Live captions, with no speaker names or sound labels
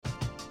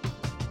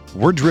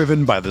We're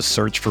driven by the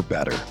search for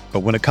better. But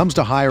when it comes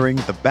to hiring,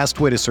 the best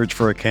way to search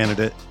for a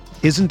candidate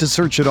isn't to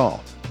search at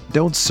all.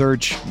 Don't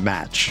search,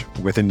 match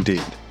with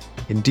Indeed.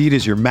 Indeed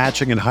is your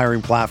matching and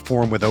hiring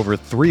platform with over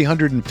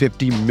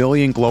 350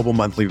 million global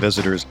monthly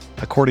visitors,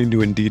 according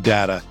to Indeed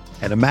data,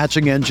 and a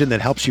matching engine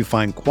that helps you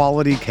find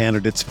quality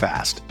candidates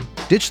fast.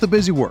 Ditch the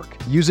busy work.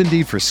 Use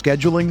Indeed for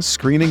scheduling,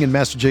 screening, and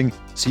messaging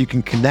so you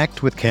can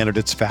connect with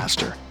candidates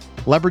faster.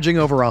 Leveraging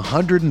over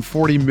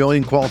 140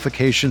 million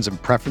qualifications and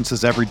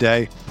preferences every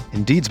day,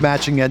 Indeed's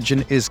matching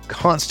engine is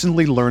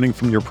constantly learning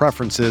from your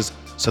preferences,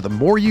 so the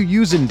more you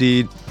use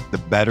Indeed, the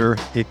better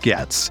it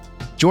gets.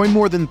 Join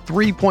more than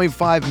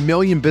 3.5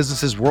 million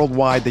businesses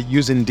worldwide that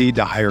use Indeed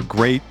to hire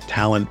great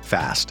talent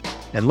fast.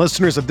 And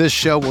listeners of this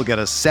show will get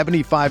a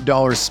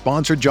 $75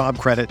 sponsored job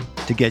credit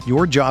to get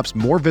your jobs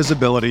more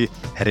visibility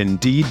at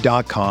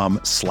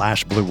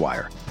Indeed.com/Blue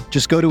Wire.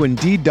 Just go to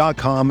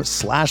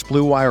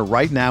Indeed.com/Blue Wire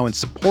right now and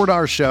support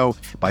our show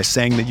by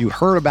saying that you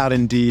heard about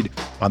Indeed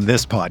on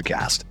this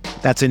podcast.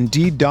 That's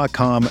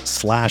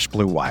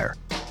Indeed.com/Blue Wire.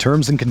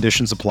 Terms and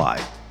conditions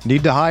apply.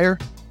 Need to hire?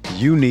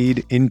 You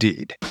need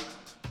Indeed.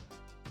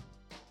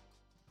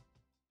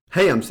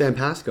 Hey, I'm Sam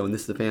Pasco, and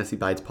this is the Fantasy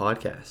Bites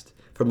podcast.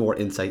 For more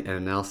insight and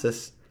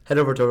analysis, head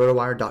over to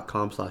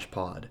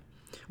rotowire.com/pod.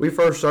 We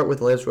first start with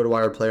the latest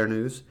RotoWire player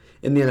news.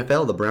 In the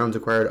NFL, the Browns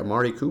acquired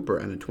Amari Cooper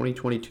and a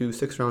 2022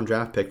 sixth-round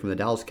draft pick from the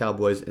Dallas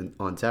Cowboys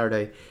on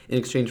Saturday in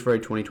exchange for a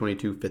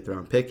 2022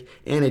 fifth-round pick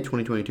and a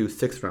 2022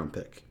 sixth-round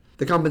pick.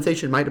 The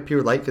compensation might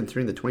appear light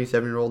considering the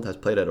 27-year-old has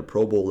played at a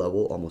Pro Bowl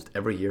level almost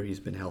every year he's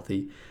been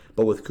healthy,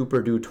 but with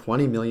Cooper due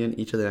 $20 million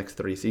each of the next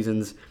 3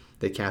 seasons,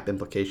 the cap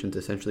implications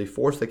essentially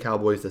force the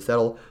Cowboys to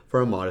settle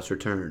for a modest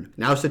return.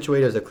 Now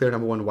situated as a clear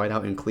number 1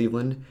 wideout in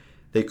Cleveland,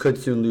 they could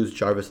soon lose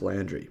Jarvis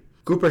Landry.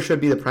 Cooper should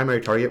be the primary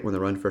target when the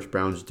run-first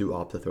Browns do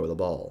opt to throw the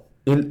ball.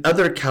 In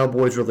other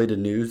Cowboys-related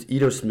news,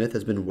 Ito Smith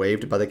has been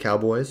waived by the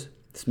Cowboys.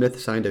 Smith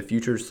signed a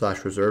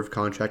futures/reserve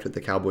contract with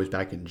the Cowboys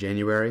back in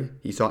January.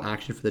 He saw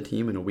action for the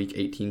team in a Week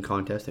 18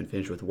 contest and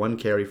finished with 1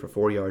 carry for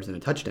 4 yards and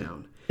a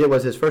touchdown. It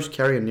was his first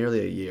carry in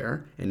nearly a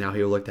year, and now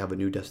he will look to have a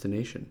new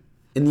destination.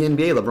 In the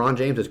NBA, LeBron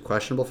James is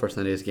questionable for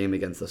Sunday's game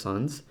against the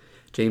Suns.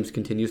 James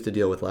continues to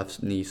deal with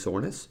left knee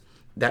soreness.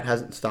 That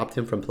hasn't stopped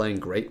him from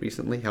playing great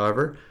recently,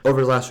 however. Over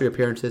his last 3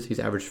 appearances, he's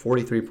averaged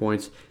 43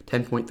 points,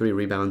 10.3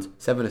 rebounds,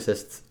 7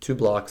 assists, 2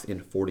 blocks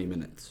in 40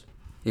 minutes.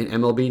 In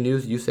MLB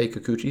news, Yusei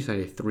Kikuchi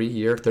signed a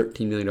 3-year,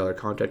 $13 million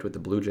contract with the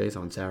Blue Jays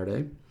on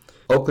Saturday.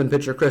 Oakland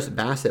pitcher Chris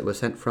Bassett was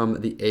sent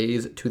from the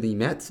A's to the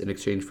Mets in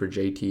exchange for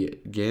J.T.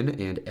 Ginn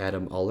and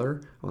Adam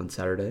Uller on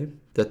Saturday.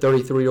 The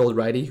 33-year-old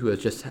righty, who has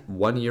just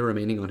 1 year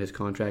remaining on his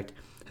contract,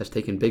 has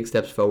taken big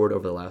steps forward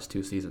over the last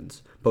 2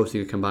 seasons,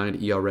 posting a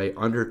combined ERA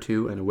under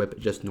 2 and a whip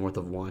just north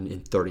of 1 in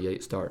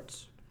 38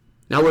 starts.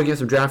 Now we're getting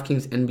some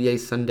DraftKings NBA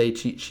Sunday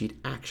cheat sheet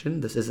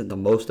action. This isn't the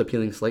most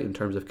appealing slate in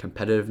terms of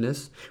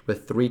competitiveness,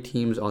 with 3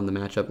 teams on the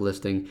matchup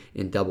listing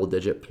in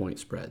double-digit point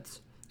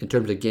spreads. In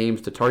terms of games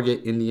to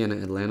target,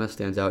 Indiana-Atlanta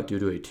stands out due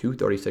to a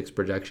 236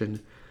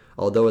 projection.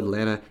 Although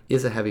Atlanta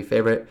is a heavy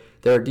favorite,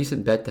 they're a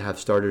decent bet to have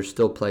starters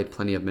still play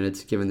plenty of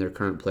minutes given their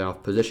current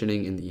playoff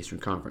positioning in the Eastern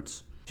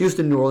Conference.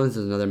 Houston-New Orleans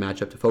is another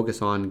matchup to focus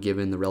on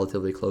given the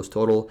relatively close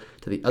total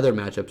to the other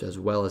matchups as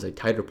well as a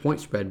tighter point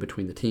spread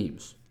between the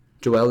teams.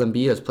 Joel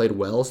Embiid has played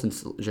well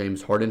since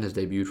James Harden has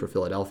debuted for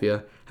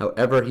Philadelphia.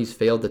 However, he's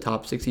failed the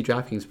top 60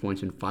 DraftKings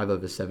points in 5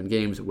 of his 7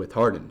 games with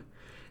Harden.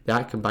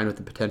 That, combined with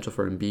the potential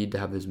for Embiid to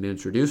have his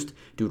minutes reduced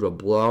due to a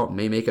blowout,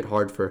 may make it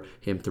hard for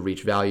him to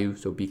reach value,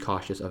 so be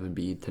cautious of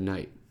Embiid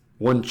tonight.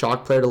 One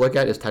chalk player to look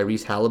at is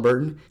Tyrese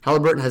Halliburton.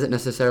 Halliburton hasn't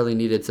necessarily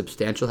needed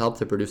substantial help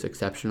to produce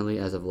exceptionally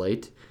as of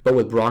late, but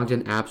with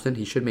Brogdon absent,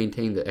 he should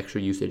maintain the extra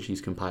usage he's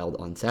compiled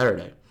on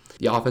Saturday.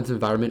 The offensive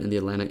environment in the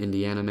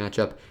Atlanta-Indiana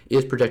matchup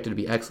is projected to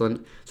be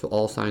excellent, so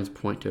all signs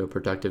point to a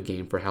productive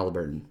game for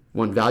Halliburton.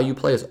 One value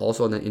play is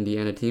also on the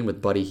Indiana team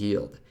with Buddy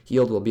Hield.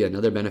 Hield will be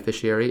another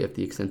beneficiary if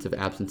the extensive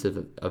absence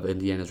of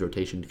Indiana's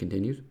rotation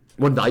continues.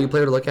 One value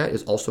player to look at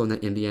is also on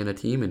the Indiana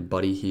team in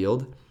Buddy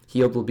Hield.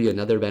 Hield will be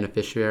another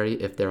beneficiary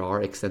if there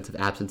are extensive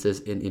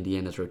absences in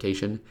Indiana's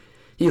rotation.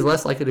 He's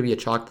less likely to be a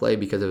chalk play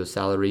because of his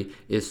salary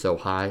is so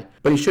high,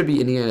 but he should be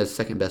Indiana's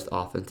second best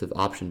offensive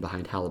option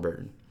behind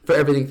Halliburton. For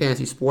everything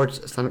fantasy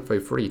sports, sign up for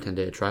a free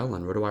 10-day trial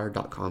on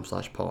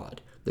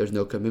rotowire.com/pod. There's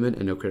no commitment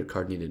and no credit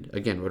card needed.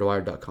 Again,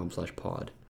 rotowire.com/pod.